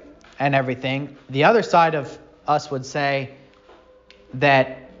great and everything. The other side of us would say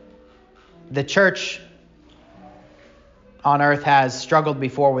that the church on earth has struggled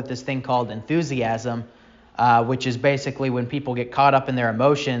before with this thing called enthusiasm, which is basically when people get caught up in their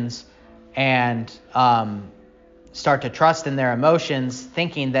emotions and start to trust in their emotions,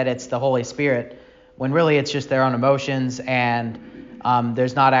 thinking that it's the Holy Spirit, when really it's just their own emotions, and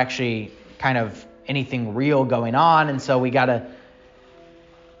there's not actually kind of anything real going on. And so we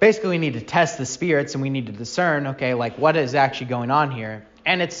need to test the spirits, and we need to discern, okay, like, what is actually going on here?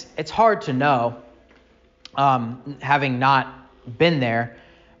 And it's hard to know, having not been there,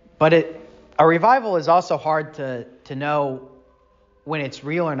 but a revival is also hard to know when it's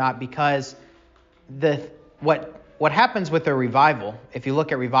real or not, because what happens with a revival, if you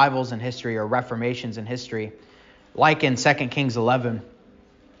look at revivals in history or reformations in history, like in 2 Kings 11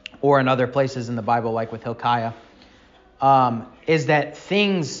 or in other places in the Bible, like with Hilkiah, is that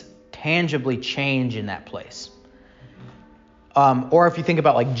things tangibly change in that place. Or if you think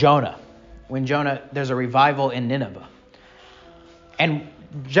about like Jonah, there's a revival in Nineveh. And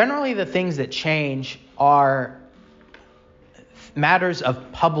generally the things that change are matters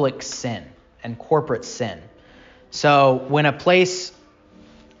of public sin and corporate sin. So when a place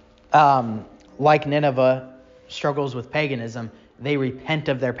like Nineveh struggles with paganism, they repent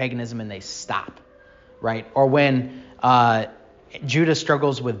of their paganism and they stop, right? Or when Judah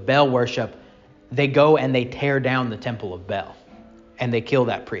struggles with Baal worship, they go and they tear down the temple of Baal and they kill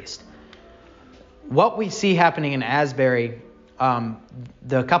that priest. What we see happening in Asbury,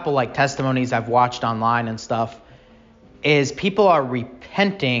 the couple like testimonies I've watched online and stuff, is people are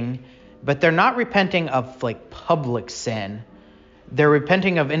repenting, but they're not repenting of like public sin. They're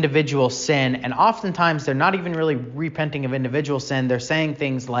repenting of individual sin, and oftentimes they're not even really repenting of individual sin. They're saying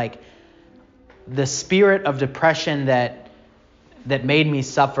things like, the spirit of depression that made me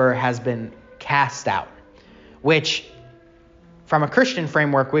suffer has been cast out, which from a Christian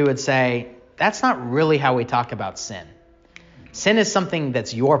framework, we would say that's not really how we talk about sin. Sin is something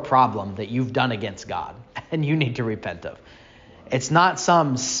that's your problem that you've done against God and you need to repent of. It's not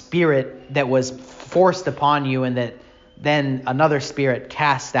some spirit that was forced upon you and that then another spirit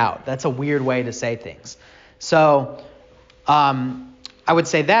cast out. That's a weird way to say things. So I would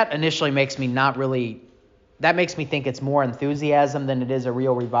say that initially makes me think it's more enthusiasm than it is a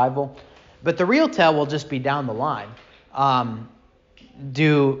real revival. But the real tell will just be down the line.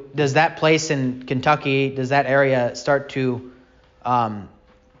 Does that place in Kentucky, does that area start to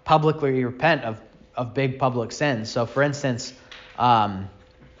publicly repent of big public sins? So for instance,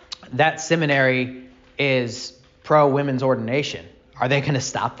 that seminary is pro-women's ordination. Are they going to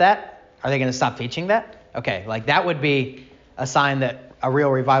stop that? Are they going to stop teaching that? Okay, like that would be a sign that a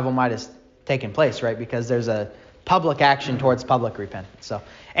real revival might have taken place, right? Because there's a public action towards public repentance. So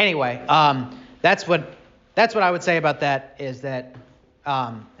anyway, that's what I would say about that, is that,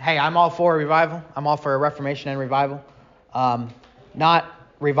 hey, I'm all for a revival. I'm all for a reformation and revival. Not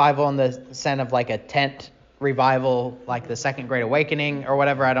revival in the sense of like a tent revival, like the Second Great Awakening or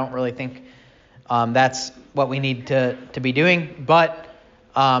whatever. I don't really think that's what we need to be doing. But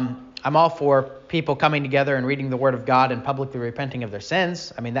I'm all for people coming together and reading the Word of God and publicly repenting of their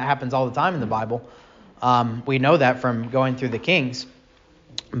sins. I mean, that happens all the time in the Bible. We know that from going through the Kings.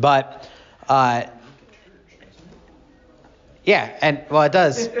 But Yeah, and well, it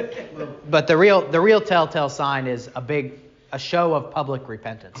does. But the real telltale sign is a show of public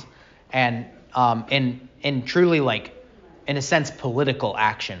repentance, and in truly, like, in a sense, political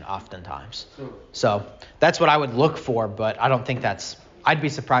action oftentimes. So that's what I would look for, but I don't think I'd be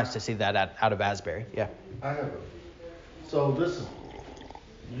surprised to see that out of Asbury. Yeah. So this is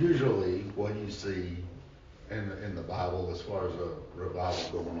usually what you see in the Bible as far as a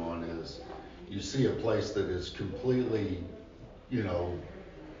revival going on is you see a place that is completely,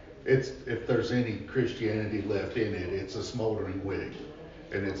 if there's any Christianity left in it, it's a smoldering wick,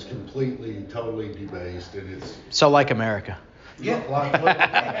 and it's completely, totally debased, and it's So like America.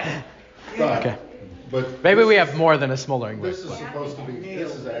 right. Okay. But Maybe we have more than a smoldering wick. this is Asbury.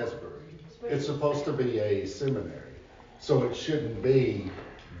 It's supposed to be a seminary, so it shouldn't be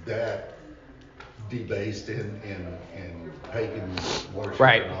that debased in pagan worship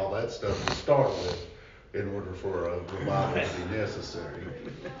Right. and all that stuff to start with, in order for a revival to be necessary.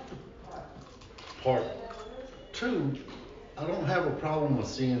 Part two, I don't have a problem with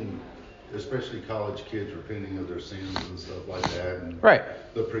seeing, especially college kids, repenting of their sins and stuff like that, and Right.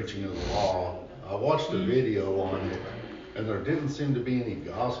 the preaching of the law. I watched a video on it, and there didn't seem to be any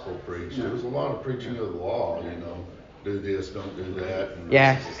gospel preached. There was a lot of preaching of the law, do this, don't do that. And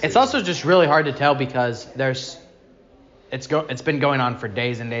Yeah, it's also just really hard to tell because it's been going on for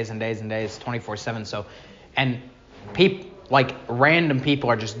days and days and days and days, 24/7. So, and random people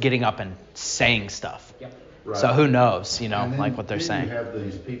are just getting up and saying stuff. Yep. Right. So who knows, And then, like what they're saying. You have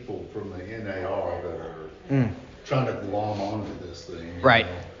these people from the NAR that are trying to glom onto this thing. Right.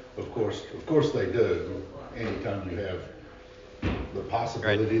 Of course they do. Anytime you have the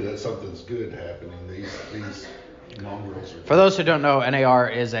possibility that something's good happening, these mongrels are. For those who don't know, NAR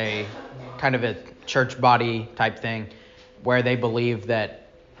is a kind of a church body type thing where they believe that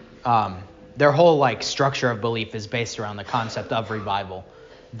their whole structure of belief is based around the concept of revival,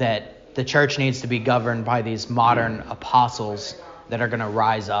 that the church needs to be governed by these modern apostles that are going to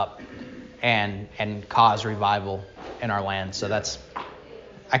rise up and cause revival in our land. So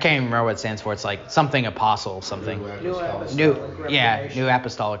I can't even remember what it stands for. It's like something apostle, something. New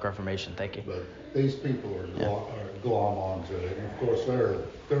Apostolic Reformation. Thank you. But these people are glom onto it. And of course, they're a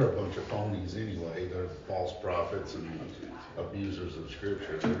bunch of phonies anyway. They're false prophets and abusers of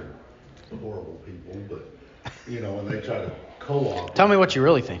Scripture. They're horrible people. But, when they try to co-opt. Tell me what you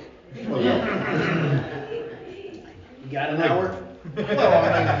really think. Well, You got an hour?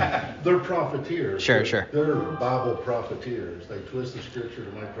 They're profiteers. Sure. They're Bible profiteers. They twist the Scripture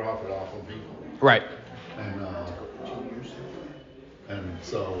to make profit off of people. Right. And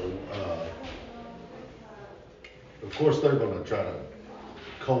so, of course, they're going to try to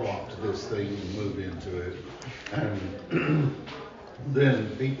co-opt this thing and move into it. And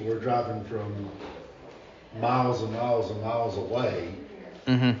then people are driving from miles and miles and miles away.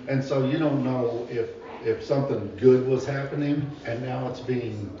 Mm-hmm. And so you don't know if something good was happening, and now it's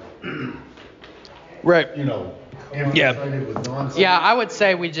being, right. infiltrated with nonsense. Yeah, I would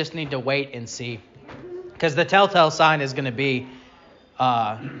say we just need to wait and see, because the telltale sign is going to be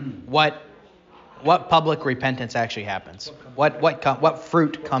what public repentance actually happens. What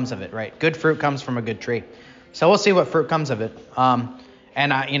fruit comes of it, right? Good fruit comes from a good tree. So we'll see what fruit comes of it.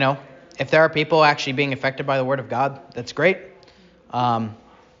 If there are people actually being affected by the word of God, that's great.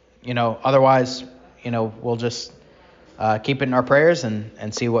 Otherwise, we'll just keep it in our prayers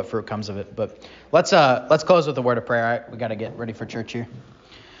and see what fruit comes of it. But let's close with a word of prayer. All right, we got to get ready for church here.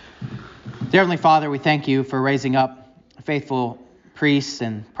 Dear Heavenly Father, we thank you for raising up faithful priests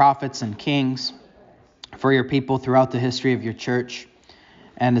and prophets and kings for your people throughout the history of your church,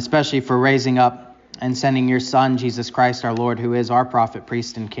 and especially for raising up and sending your Son, Jesus Christ, our Lord, who is our prophet,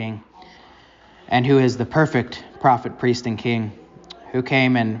 priest, and king, and who is the perfect prophet, priest, and king, who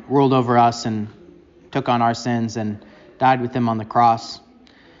came and ruled over us and took on our sins and died with him on the cross.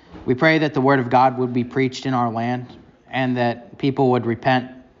 We pray that the word of God would be preached in our land and that people would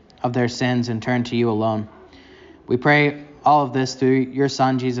repent of their sins and turn to you alone. We pray all of this through your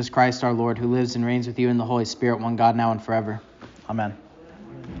Son, Jesus Christ, our Lord, who lives and reigns with you in the Holy Spirit, one God, now and forever. Amen.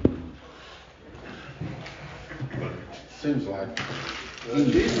 Seems like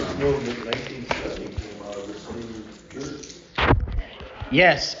Jesus movement in 1970 came out of the same church.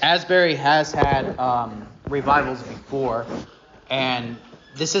 Yes, Asbury has had revivals before, and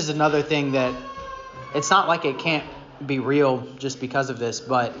this is another thing that it's not like it can't be real just because of this,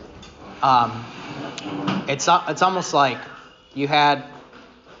 but it's almost like they've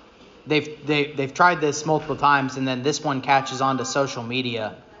tried this multiple times, and then this one catches on to social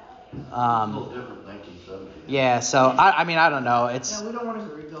media. A little different 1970. Yeah, so I mean, I don't know. It's Yeah, we don't want to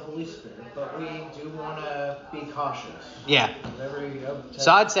grieve the Holy Spirit, but we do want to be cautious. yeah.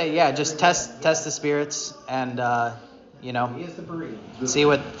 So I'd say just test the spirits and He is the breed. see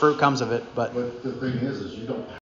what fruit comes of it. But the thing is you don't